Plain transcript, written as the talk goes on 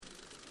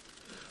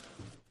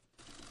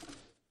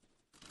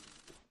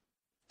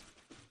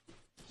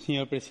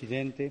Señor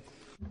Presidente.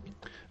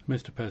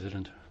 Mr.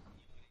 President,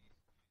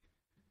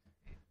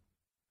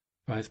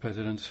 Vice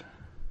Presidents,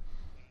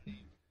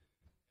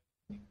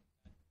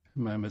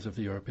 members of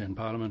the European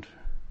Parliament,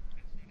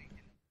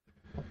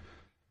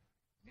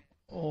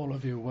 all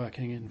of you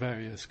working in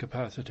various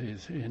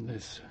capacities in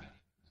this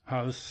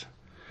House,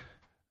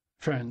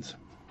 friends,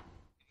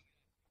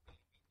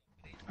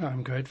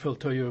 I'm grateful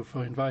to you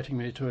for inviting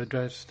me to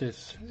address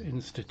this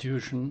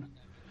institution,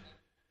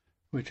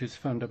 which is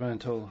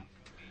fundamental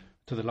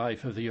to the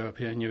life of the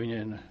European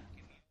Union.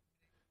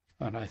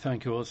 And I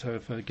thank you also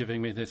for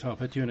giving me this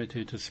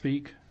opportunity to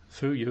speak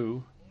through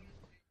you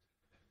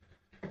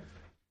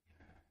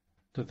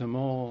to the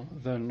more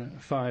than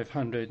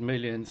 500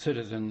 million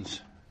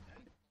citizens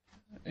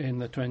in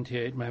the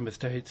 28 member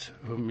states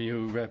whom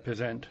you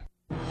represent.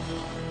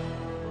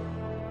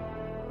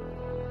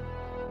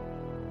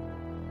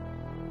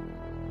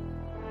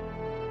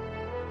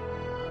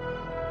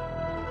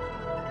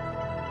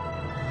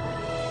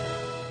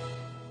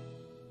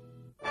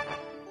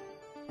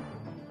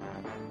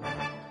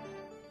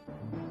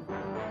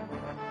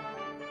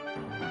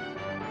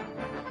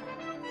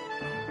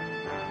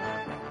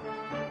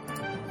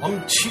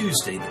 On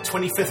Tuesday, the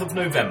 25th of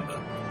November,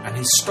 an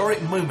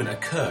historic moment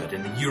occurred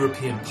in the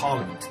European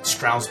Parliament in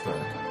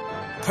Strasbourg.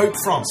 Pope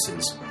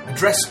Francis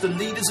addressed the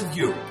leaders of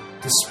Europe,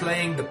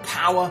 displaying the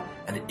power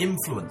and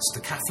influence the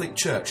Catholic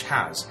Church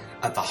has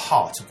at the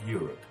heart of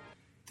Europe.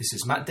 This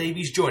is Matt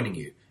Davies joining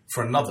you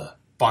for another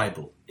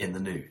Bible in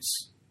the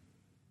News.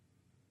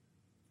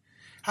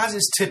 As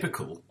is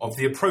typical of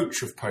the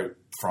approach of Pope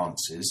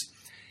Francis,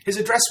 his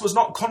address was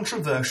not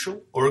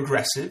controversial or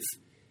aggressive.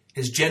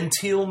 His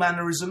genteel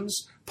mannerisms,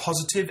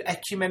 positive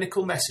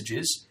ecumenical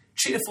messages,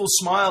 cheerful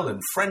smile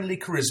and friendly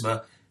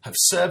charisma have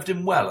served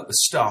him well at the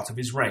start of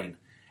his reign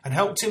and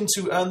helped him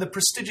to earn the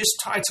prestigious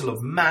title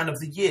of Man of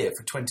the Year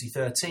for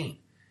 2013.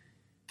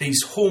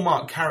 These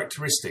hallmark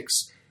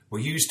characteristics were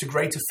used to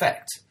great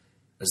effect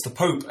as the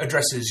Pope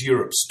addresses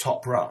Europe's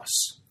top brass.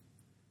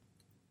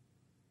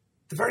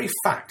 The very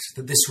fact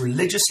that this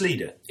religious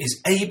leader is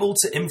able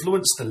to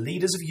influence the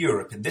leaders of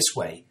Europe in this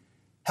way,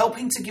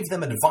 helping to give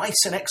them advice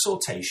and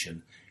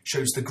exhortation,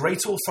 shows the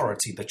great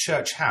authority the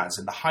Church has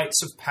in the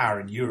heights of power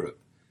in Europe.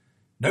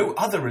 No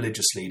other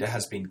religious leader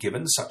has been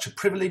given such a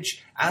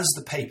privilege as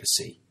the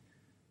papacy.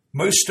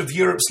 Most of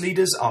Europe's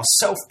leaders are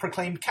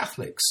self-proclaimed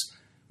Catholics,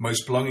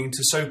 most belonging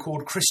to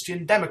so-called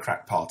Christian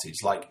Democrat parties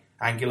like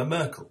Angela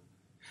Merkel.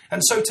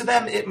 And so to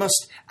them it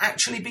must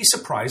actually be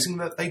surprising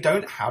that they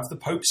don't have the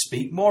Pope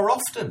speak more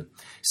often,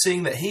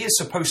 seeing that he is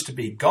supposed to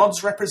be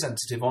God's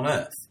representative on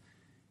earth.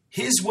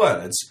 His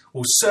words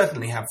will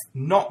certainly have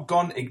not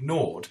gone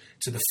ignored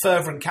to the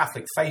fervent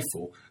Catholic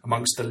faithful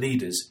amongst the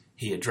leaders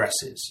he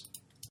addresses.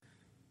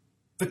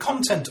 The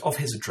content of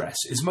his address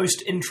is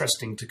most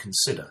interesting to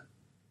consider.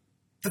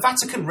 The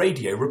Vatican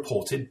Radio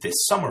reported this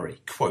summary,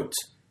 quote,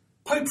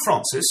 Pope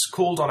Francis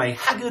called on a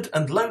haggard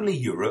and lonely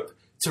Europe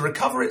to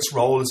recover its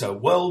role as a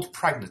world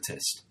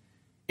pragmatist,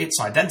 its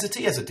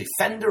identity as a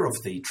defender of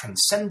the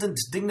transcendent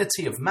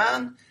dignity of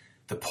man,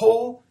 the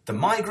poor, the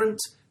migrant,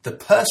 the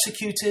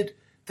persecuted,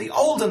 the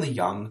old and the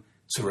young,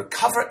 to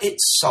recover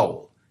its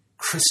soul,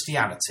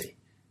 Christianity,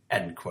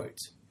 end quote.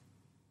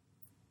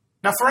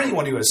 Now, for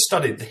anyone who has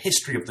studied the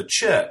history of the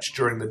Church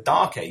during the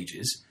Dark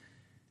Ages,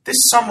 this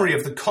summary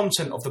of the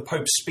content of the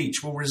Pope's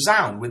speech will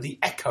resound with the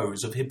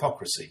echoes of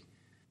hypocrisy.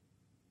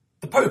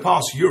 The Pope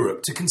asked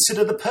Europe to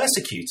consider the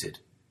persecuted.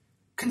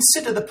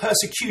 Consider the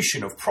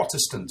persecution of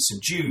Protestants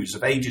and Jews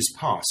of ages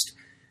past,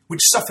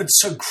 which suffered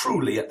so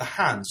cruelly at the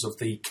hands of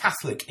the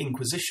Catholic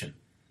Inquisition.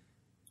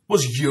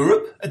 Was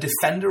Europe a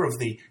defender of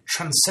the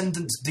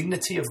transcendent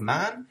dignity of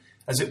man,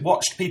 as it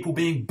watched people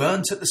being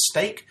burnt at the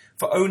stake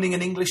for owning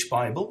an English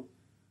Bible?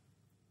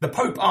 The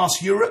Pope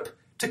asked Europe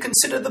to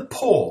consider the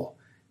poor,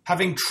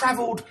 having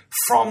travelled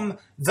from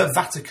the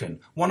Vatican,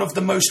 one of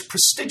the most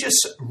prestigious,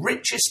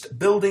 richest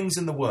buildings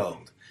in the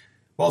world,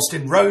 whilst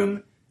in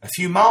Rome, a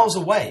few miles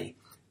away,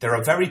 there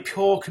are very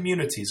poor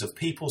communities of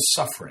people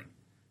suffering.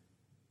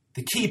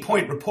 The key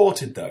point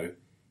reported, though,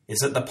 is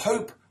that the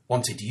Pope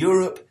wanted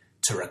Europe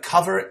to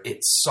recover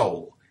its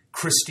soul,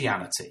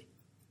 Christianity.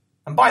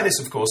 And by this,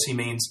 of course, he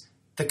means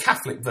the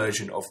Catholic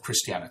version of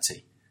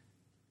Christianity.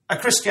 A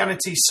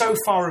Christianity so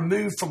far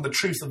removed from the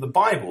truth of the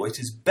Bible, it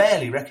is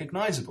barely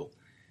recognisable.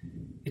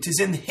 It is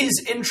in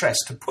his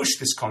interest to push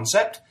this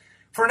concept,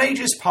 for in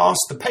ages past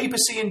the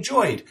papacy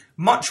enjoyed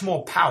much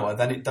more power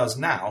than it does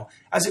now,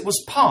 as it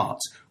was part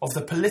of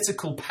the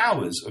political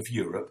powers of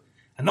Europe,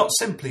 and not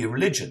simply a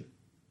religion.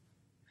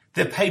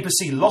 The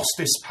papacy lost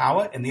this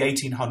power in the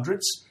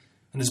 1800s,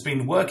 and has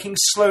been working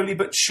slowly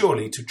but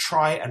surely to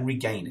try and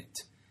regain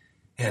it.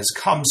 It has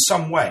come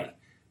some way,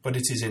 but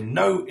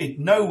it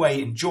no way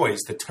enjoys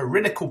the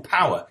tyrannical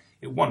power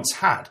it once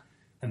had,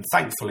 and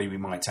thankfully we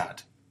might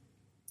add.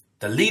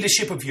 The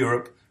leadership of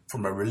Europe,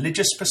 from a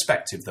religious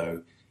perspective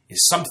though,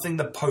 is something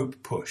the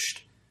Pope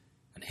pushed.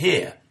 And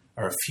here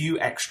are a few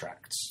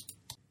extracts.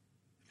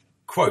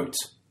 Quote,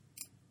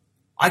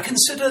 I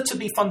consider to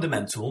be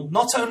fundamental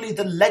not only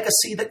the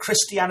legacy that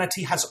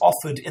Christianity has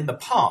offered in the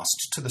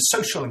past to the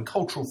social and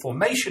cultural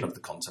formation of the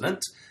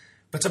continent,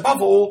 but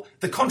above all,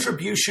 the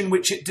contribution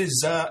which it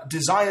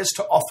desires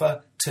to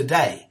offer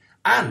today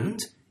and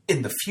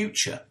in the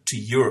future to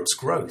Europe's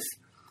growth.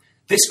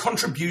 This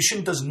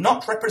contribution does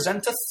not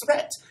represent a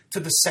threat to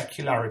the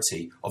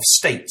secularity of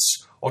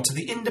states or to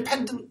the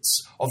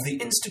independence of the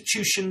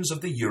institutions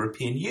of the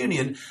European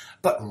Union,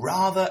 but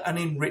rather an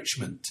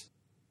enrichment.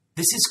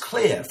 This is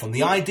clear from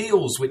the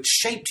ideals which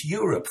shaped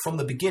Europe from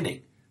the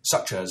beginning,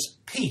 such as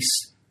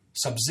peace,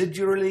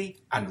 subsidiarity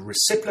and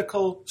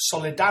reciprocal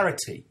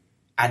solidarity,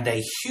 and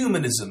a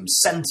humanism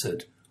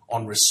centred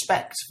on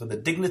respect for the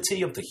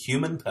dignity of the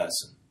human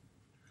person.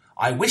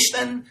 I wish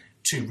then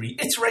to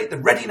reiterate the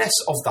readiness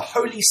of the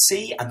Holy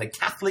See and the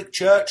Catholic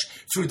Church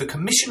through the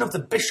Commission of the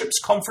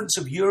Bishops' Conference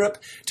of Europe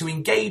to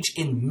engage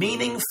in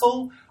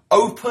meaningful,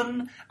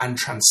 open and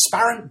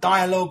transparent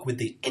dialogue with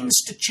the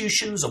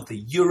institutions of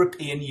the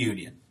European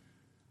Union.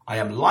 I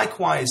am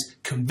likewise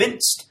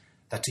convinced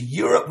that a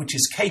Europe which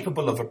is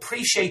capable of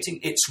appreciating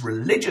its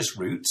religious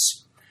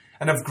roots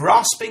and of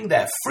grasping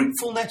their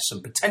fruitfulness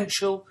and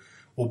potential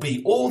will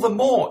be all the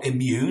more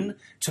immune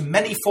to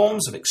many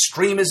forms of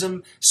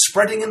extremism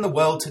spreading in the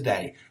world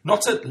today,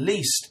 not at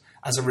least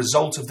as a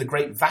result of the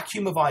great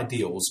vacuum of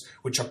ideals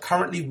which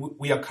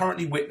we are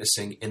currently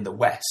witnessing in the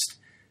West,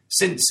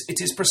 since it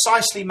is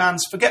precisely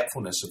man's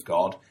forgetfulness of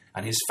God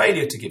and his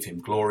failure to give him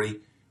glory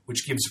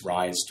which gives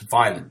rise to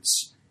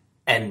violence."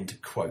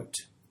 End quote.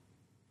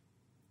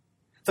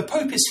 The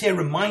Pope is here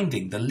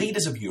reminding the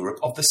leaders of Europe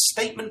of the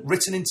statement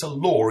written into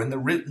law in the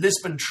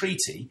Lisbon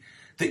Treaty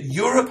that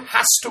Europe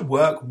has to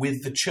work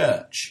with the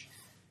Church.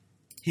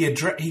 He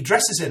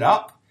dresses it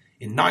up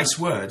in nice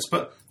words,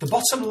 but the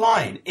bottom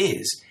line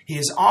is he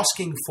is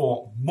asking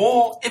for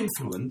more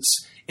influence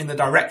in the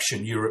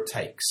direction Europe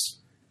takes.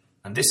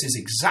 And this is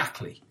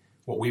exactly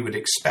what we would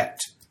expect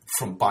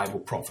from Bible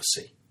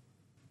prophecy.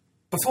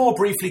 Before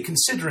briefly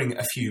considering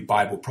a few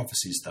Bible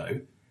prophecies,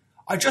 though,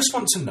 I just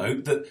want to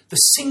note that the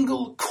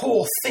single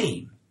core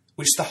theme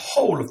which the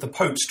whole of the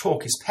Pope's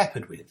talk is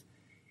peppered with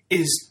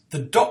is the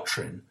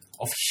doctrine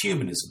of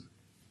humanism.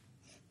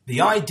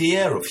 The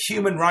idea of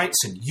human rights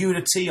and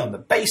unity on the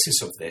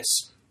basis of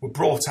this were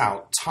brought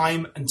out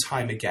time and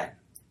time again.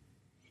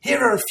 Here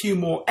are a few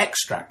more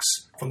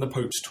extracts from the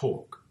Pope's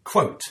talk.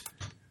 Quote,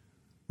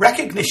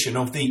 "Recognition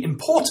of the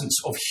importance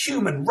of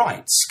human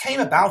rights came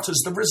about as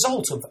the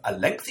result of a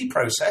lengthy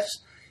process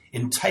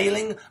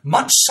entailing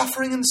much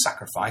suffering and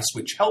sacrifice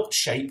which helped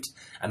shape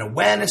an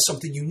awareness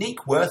of the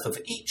unique worth of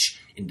each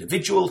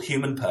individual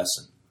human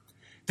person.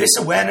 This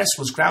awareness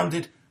was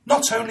grounded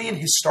not only in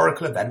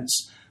historical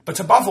events, but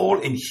above all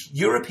in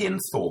European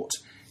thought,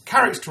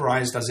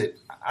 characterized as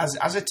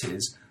it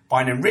is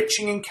by an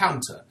enriching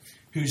encounter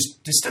whose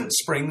distant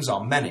springs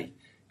are many,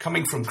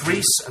 coming from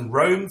Greece and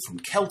Rome, from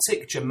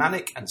Celtic,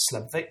 Germanic and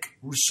Slavic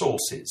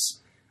sources,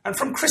 and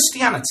from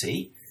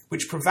Christianity,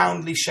 which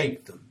profoundly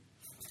shaped them,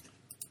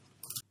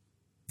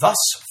 thus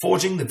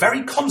forging the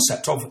very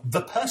concept of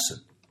the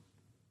person.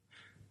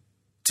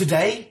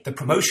 Today, the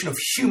promotion of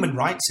human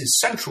rights is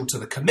central to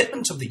the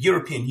commitment of the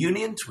European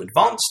Union to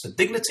advance the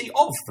dignity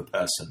of the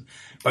person,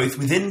 both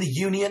within the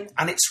Union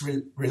and its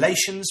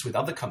relations with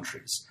other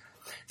countries.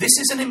 This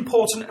is an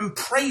important and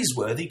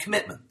praiseworthy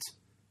commitment.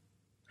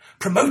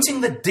 Promoting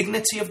the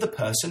dignity of the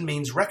person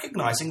means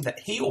recognizing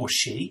that he or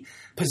she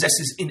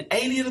possesses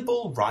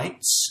inalienable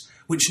rights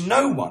which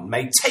no one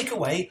may take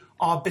away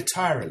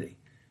arbitrarily,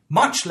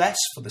 much less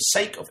for the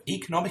sake of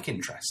economic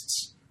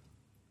interests.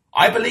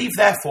 I believe,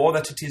 therefore,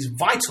 that it is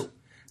vital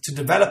to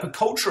develop a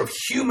culture of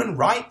human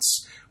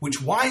rights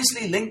which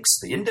wisely links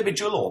the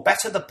individual, or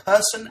better the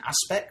person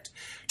aspect,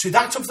 to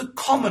that of the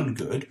common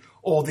good,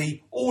 or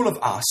the all of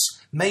us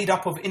made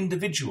up of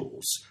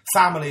individuals,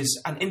 families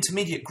and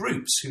intermediate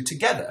groups who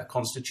together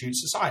constitute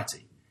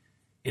society.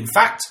 In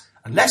fact,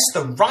 unless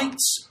the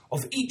rights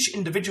of each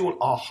individual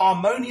are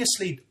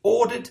harmoniously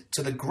ordered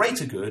to the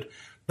greater good,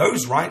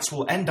 those rights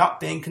will end up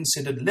being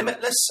considered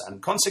limitless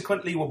and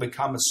consequently will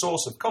become a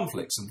source of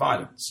conflicts and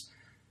violence.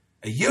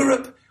 A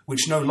Europe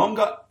which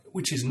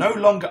is no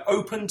longer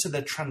open to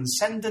the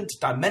transcendent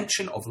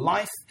dimension of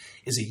life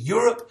is a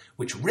Europe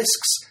which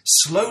risks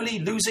slowly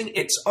losing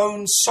its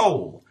own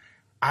soul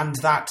and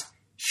that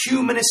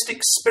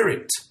humanistic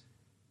spirit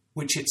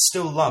which it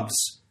still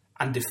loves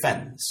and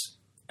defends."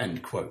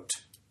 End quote.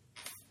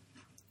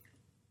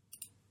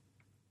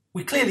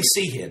 We clearly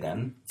see here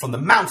then, from the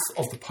mouth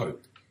of the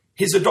Pope,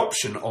 his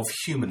adoption of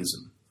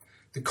humanism,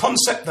 the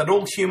concept that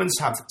all humans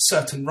have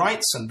certain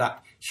rights and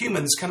that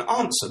humans can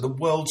answer the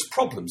world's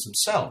problems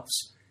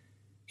themselves.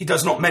 He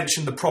does not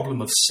mention the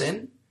problem of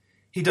sin.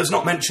 He does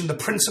not mention the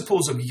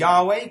principles of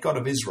Yahweh, God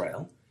of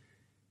Israel.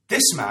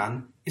 This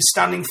man is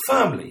standing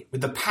firmly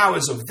with the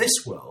powers of this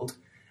world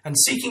and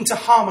seeking to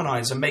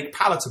harmonize and make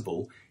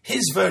palatable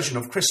his version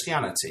of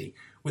Christianity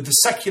with the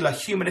secular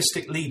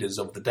humanistic leaders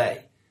of the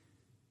day.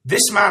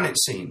 This man, it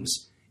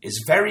seems,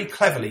 is very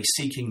cleverly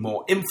seeking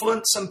more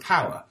influence and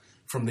power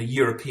from the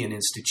European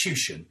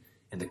institution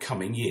in the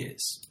coming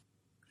years.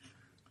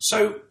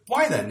 So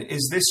why then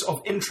is this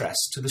of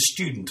interest to the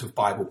student of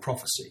Bible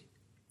prophecy?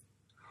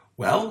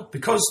 Well,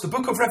 because the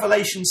book of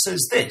Revelation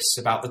says this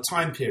about the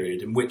time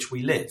period in which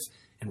we live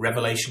in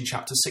Revelation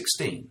chapter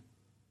 16.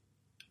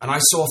 And I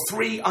saw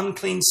 3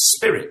 unclean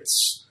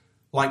spirits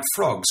like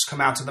frogs come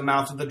out of the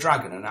mouth of the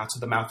dragon and out of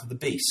the mouth of the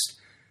beast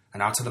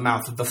and out of the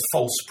mouth of the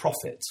false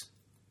prophet.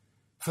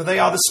 For they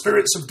are the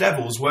spirits of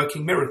devils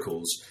working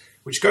miracles,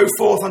 which go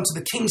forth unto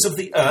the kings of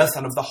the earth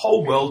and of the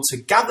whole world to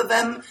gather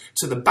them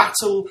to the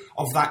battle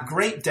of that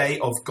great day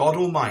of God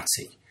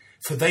Almighty.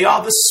 For they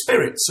are the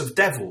spirits of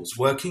devils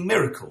working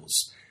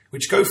miracles,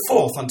 which go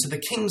forth unto the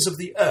kings of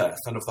the earth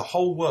and of the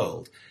whole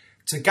world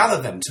to gather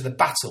them to the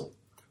battle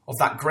of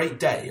that great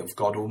day of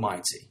God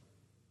Almighty.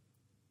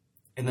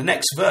 In the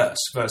next verse,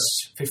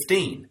 verse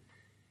 15,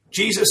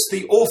 Jesus,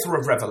 the author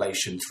of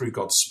Revelation through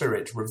God's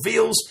Spirit,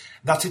 reveals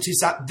that it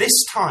is at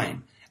this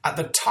time, at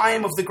the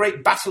time of the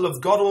great battle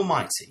of God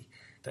Almighty,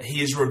 that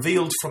he is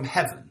revealed from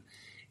heaven.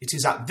 It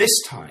is at this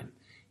time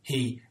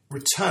he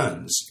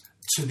returns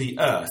to the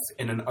earth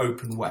in an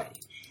open way.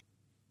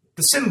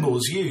 The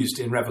symbols used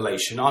in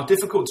Revelation are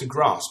difficult to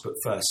grasp at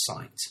first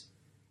sight.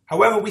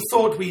 However, we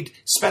thought we'd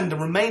spend the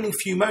remaining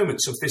few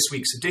moments of this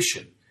week's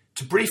edition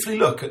to briefly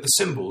look at the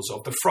symbols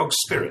of the frog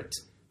spirit,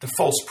 the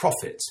false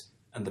prophet,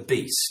 and the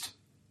beast.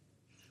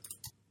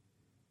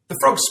 The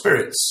frog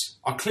spirits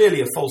are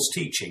clearly a false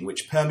teaching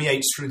which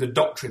permeates through the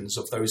doctrines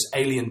of those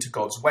alien to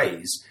God's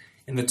ways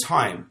in the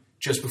time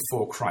just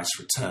before Christ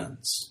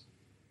returns.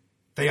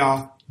 They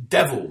are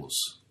devils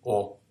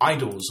or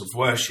idols of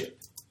worship,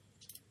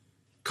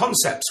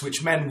 concepts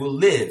which men will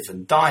live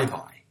and die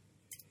by.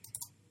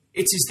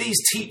 It is these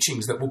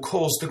teachings that will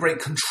cause the great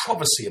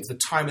controversy of the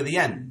time of the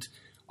end,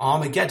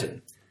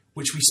 Armageddon,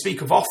 which we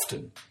speak of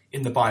often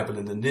in the Bible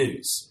and the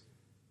news.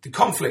 The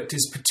conflict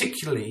is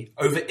particularly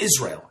over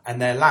Israel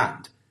and their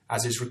land,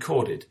 as is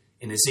recorded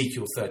in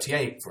Ezekiel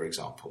 38, for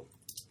example.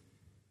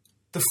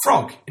 The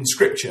frog in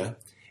Scripture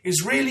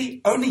is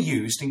really only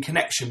used in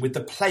connection with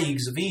the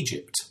plagues of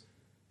Egypt,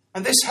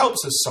 and this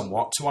helps us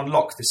somewhat to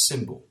unlock this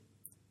symbol.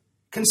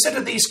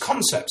 Consider these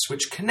concepts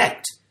which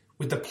connect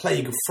with the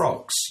plague of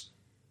frogs.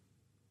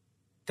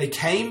 They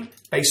came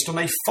based on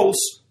a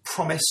false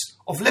promise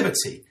of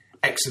liberty,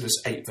 Exodus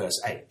 8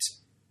 verse 8.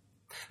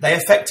 They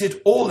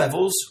affected all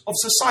levels of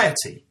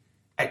society,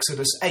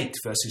 Exodus 8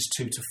 verses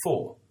 2 to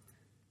 4.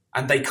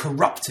 And they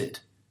corrupted,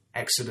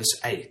 Exodus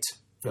 8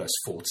 verse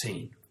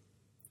 14.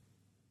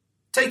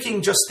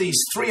 Taking just these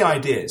 3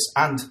 ideas,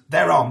 and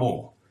there are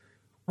more,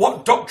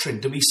 what doctrine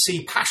do we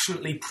see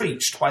passionately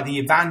preached by the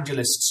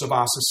evangelists of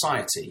our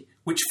society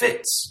which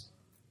fits?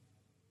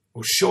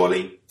 Well,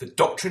 surely the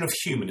doctrine of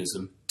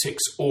humanism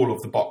ticks all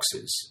of the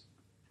boxes.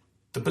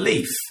 The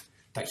belief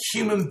that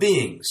human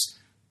beings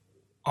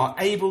are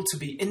able to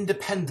be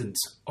independent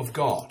of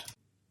God.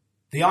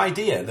 The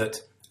idea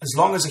that as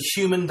long as a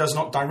human does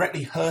not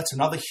directly hurt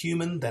another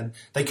human, then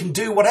they can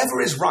do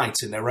whatever is right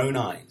in their own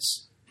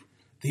eyes.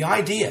 The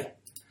idea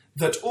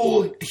that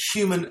all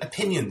human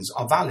opinions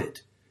are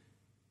valid.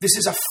 This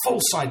is a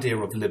false idea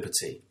of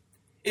liberty.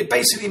 It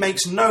basically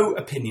makes no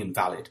opinion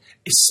valid,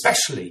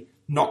 especially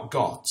not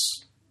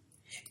God's.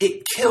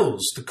 It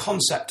kills the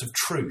concept of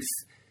truth.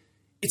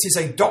 It is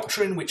a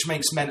doctrine which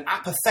makes men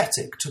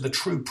apathetic to the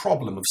true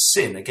problem of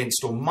sin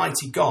against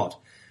Almighty God,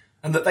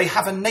 and that they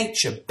have a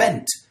nature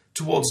bent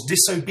towards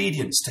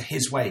disobedience to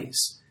his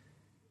ways.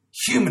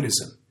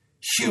 Humanism,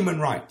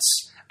 human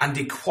rights, and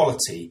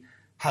equality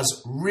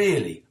has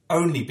really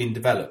only been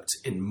developed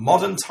in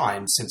modern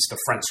times since the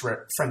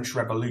French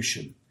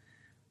Revolution,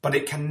 but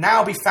it can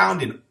now be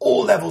found in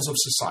all levels of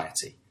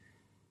society.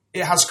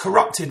 It has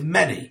corrupted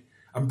many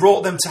and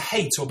brought them to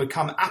hate or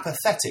become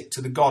apathetic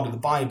to the God of the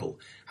Bible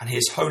and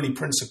his holy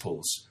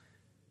principles.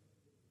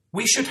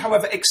 We should,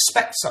 however,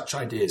 expect such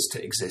ideas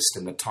to exist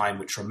in the time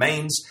which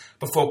remains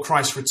before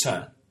Christ's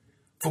return,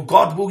 for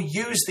God will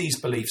use these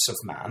beliefs of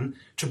man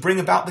to bring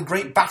about the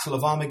great battle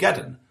of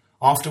Armageddon,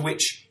 after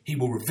which he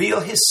will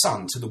reveal his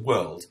Son to the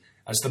world,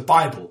 as the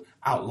Bible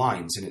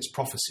outlines in its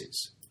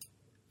prophecies.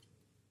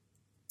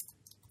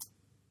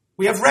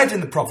 We have read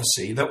in the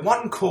prophecy that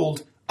one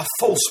called a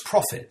false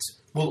prophet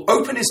will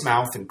open his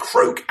mouth and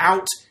croak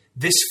out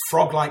this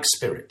frog-like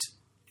spirit.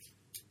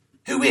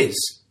 Who is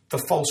the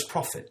false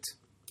prophet?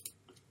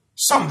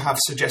 Some have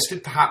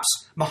suggested perhaps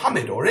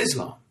Muhammad or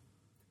Islam.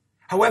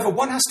 However,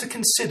 one has to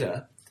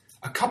consider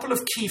a couple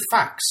of key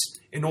facts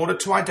in order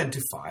to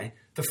identify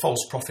the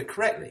false prophet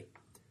correctly.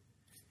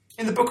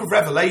 In the book of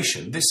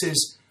Revelation, this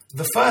is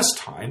the first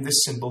time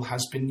this symbol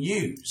has been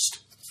used.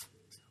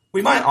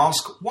 We might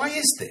ask, why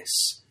is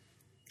this?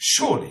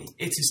 Surely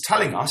it is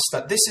telling us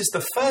that this is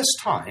the first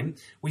time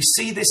we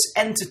see this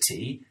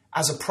entity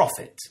as a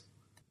prophet.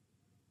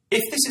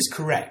 If this is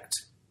correct,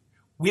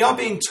 we are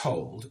being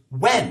told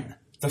when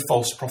the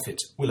false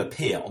prophet will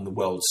appear on the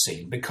world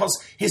scene,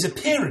 because his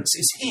appearance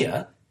is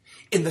here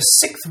in the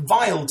 6th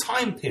vial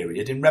time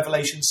period in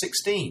Revelation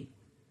 16.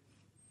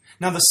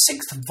 Now, the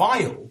 6th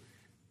vial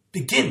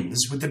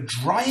begins with the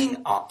drying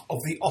up of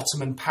the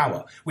Ottoman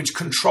power, which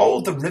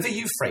controlled the river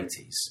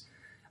Euphrates,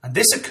 and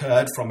this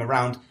occurred from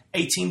around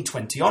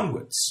 1820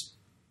 onwards.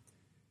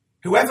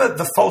 Whoever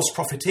the false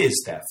prophet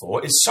is,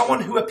 therefore, is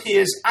someone who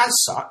appears as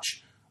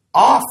such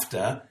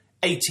after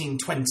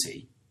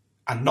 1820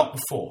 and not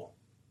before.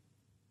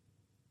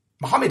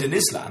 Muhammad and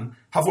Islam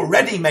have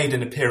already made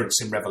an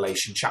appearance in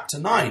Revelation chapter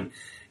 9,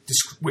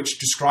 which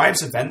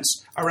describes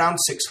events around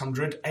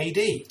 600 AD.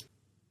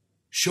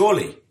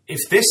 Surely, if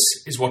this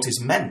is what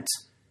is meant,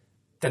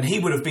 then he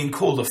would have been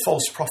called a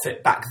false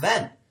prophet back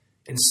then,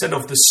 instead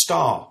of the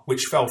star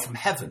which fell from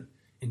heaven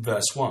in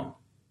verse 1.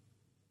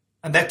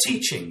 And their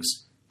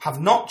teachings have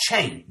not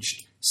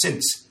changed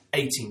since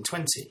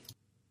 1820.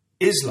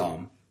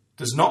 Islam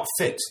does not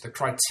fit the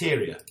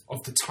criteria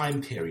of the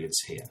time periods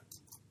here.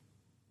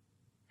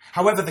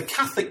 However, the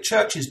Catholic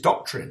Church's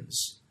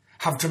doctrines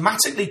have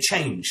dramatically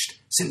changed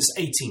since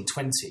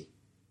 1820,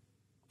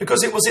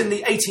 because it was in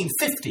the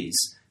 1850s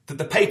that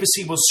the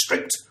papacy was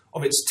stripped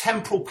of its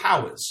temporal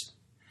powers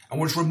and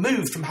was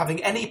removed from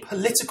having any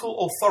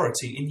political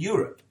authority in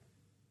Europe.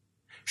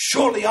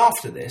 Shortly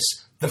after this,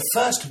 the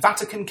First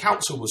Vatican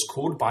Council was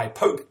called by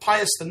Pope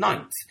Pius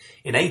IX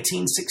in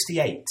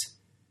 1868,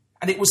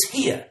 and it was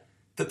here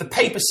that the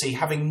papacy,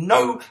 having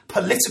no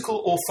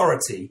political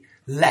authority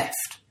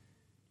left,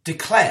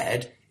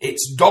 declared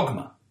its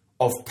dogma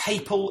of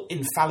papal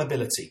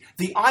infallibility,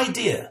 the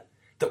idea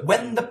that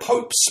when the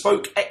Pope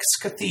spoke ex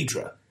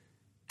cathedra,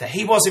 that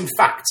he was in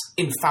fact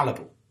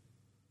infallible.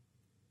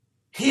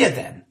 Here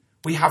then,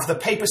 we have the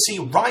papacy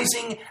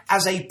rising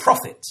as a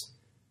prophet,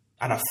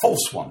 and a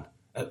false one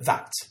at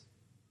that.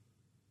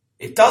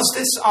 It does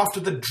this after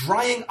the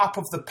drying up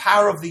of the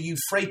power of the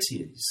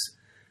Euphrates,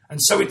 and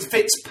so it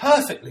fits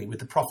perfectly with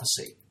the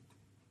prophecy.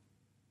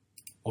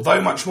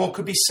 Although much more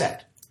could be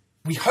said,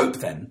 we hope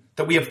then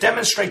that we have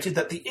demonstrated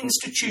that the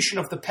institution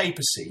of the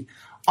papacy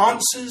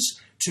answers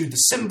to the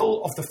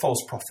symbol of the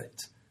false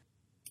prophet.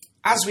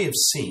 As we have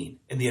seen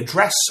in the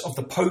address of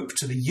the Pope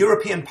to the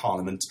European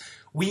Parliament,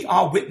 we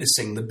are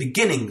witnessing the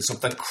beginnings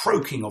of the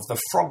croaking of the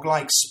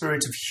frog-like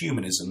spirit of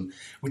humanism,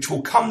 which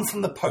will come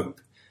from the Pope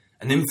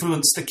and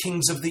influence the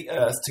kings of the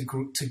earth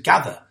to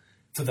gather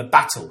for the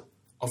battle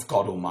of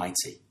God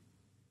Almighty.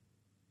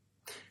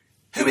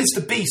 Who is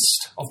the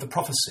beast of the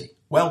prophecy?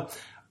 Well,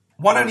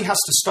 one only has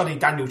to study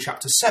Daniel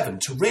chapter 7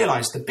 to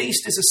realise the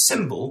beast is a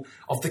symbol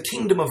of the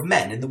kingdom of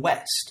men in the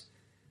West.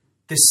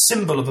 This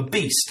symbol of a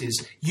beast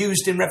is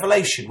used in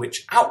Revelation,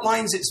 which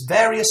outlines its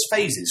various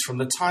phases from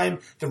the time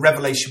the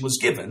revelation was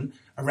given,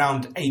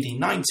 around AD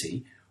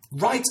 90,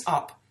 right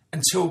up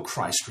until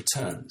Christ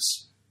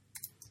returns.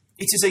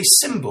 It is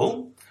a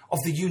symbol of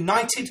the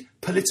united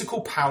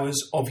political powers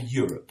of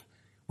Europe,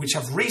 which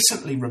have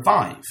recently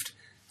revived,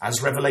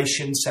 as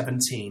Revelation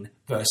 17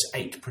 verse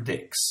 8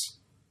 predicts.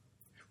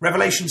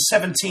 Revelation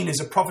 17 is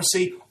a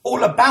prophecy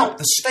all about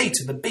the state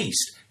of the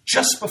beast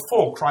just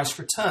before Christ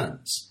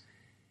returns.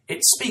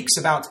 It speaks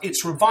about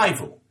its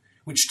revival,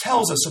 which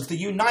tells us of the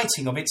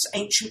uniting of its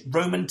ancient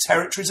Roman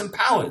territories and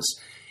powers.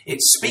 It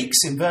speaks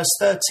in verse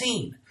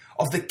 13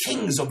 of the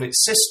kings of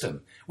its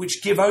system,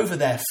 which give over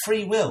their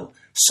free will,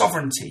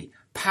 sovereignty,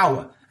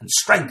 power, and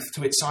strength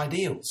to its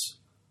ideals.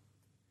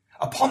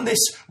 Upon this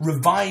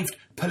revived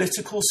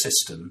political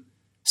system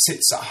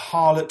sits a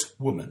harlot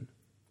woman,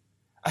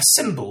 a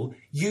symbol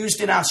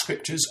used in our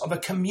scriptures of a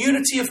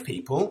community of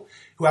people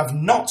who have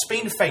not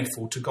been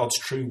faithful to God's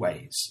true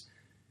ways.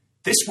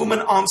 This woman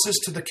answers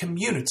to the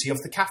community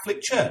of the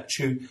Catholic Church,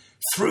 who,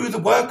 through the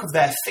work of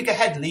their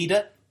figurehead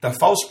leader, the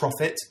false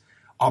prophet,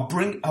 are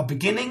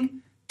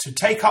beginning to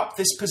take up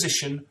this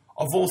position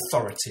of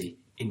authority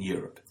in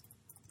Europe.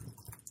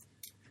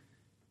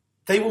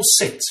 They will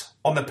sit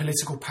on the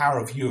political power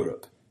of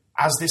Europe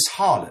as this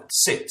harlot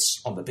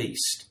sits on the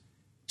beast,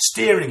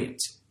 steering it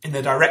in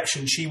the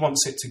direction she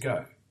wants it to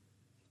go.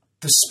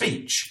 The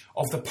speech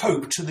of the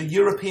Pope to the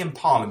European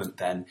Parliament,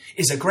 then,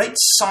 is a great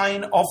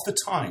sign of the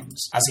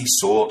times, as he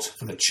sought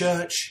for the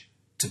Church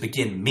to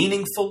begin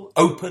meaningful,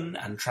 open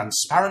and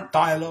transparent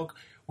dialogue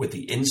with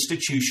the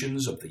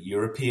institutions of the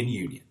European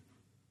Union.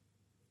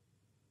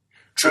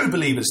 True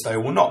believers, though,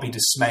 will not be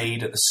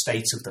dismayed at the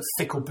state of the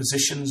fickle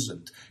positions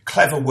and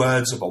clever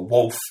words of a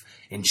wolf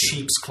in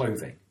sheep's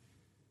clothing.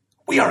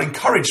 We are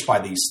encouraged by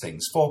these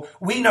things, for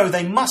we know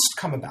they must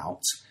come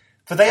about,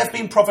 for they have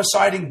been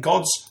prophesied in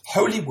God's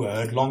holy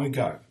word long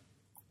ago.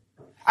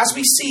 As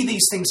we see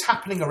these things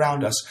happening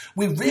around us,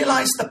 we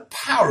realise the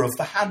power of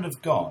the hand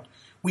of God.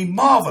 We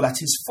marvel at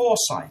his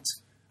foresight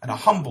and are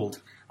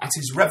humbled at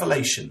his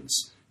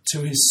revelations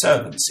to his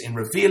servants in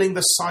revealing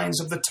the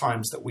signs of the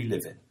times that we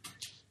live in.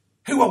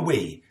 Who are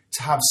we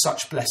to have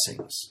such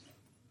blessings?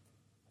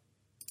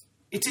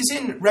 It is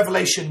in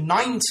Revelation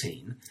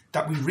 19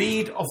 that we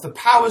read of the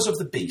powers of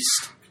the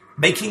beast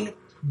making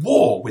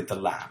war with the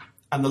Lamb,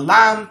 and the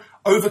Lamb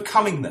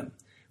overcoming them,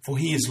 for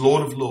he is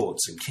Lord of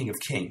lords and King of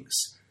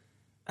kings.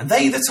 And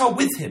they that are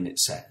with him, it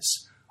says,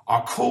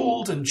 are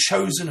called and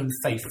chosen and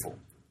faithful.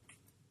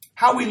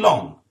 How we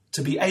long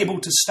to be able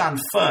to stand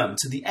firm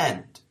to the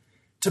end,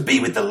 to be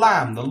with the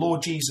Lamb, the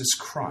Lord Jesus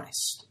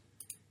Christ,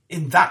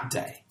 in that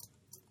day.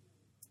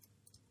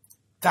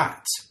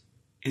 That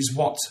is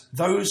what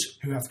those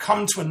who have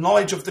come to a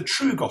knowledge of the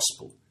true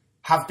gospel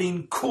have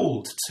been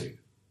called to.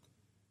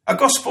 A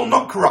gospel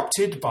not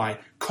corrupted by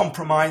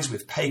compromise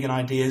with pagan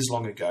ideas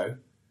long ago.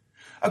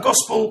 A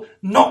gospel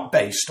not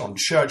based on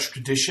church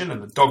tradition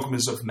and the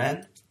dogmas of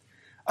men.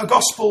 A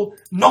gospel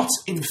not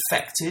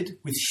infected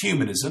with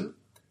humanism.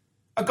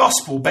 A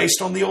gospel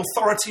based on the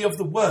authority of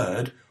the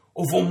word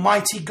of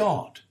Almighty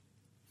God.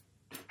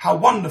 How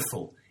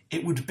wonderful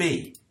it would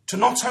be to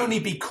not only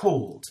be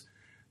called,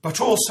 but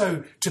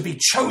also to be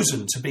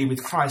chosen to be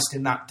with Christ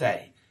in that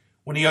day,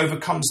 when he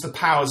overcomes the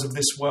powers of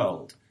this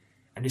world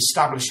and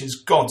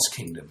establishes God's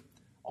kingdom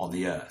on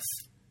the earth.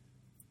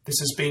 This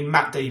has been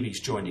Matt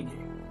Davies joining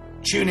you.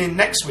 Tune in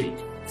next week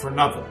for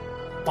another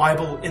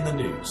Bible in the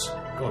News,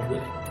 God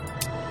willing.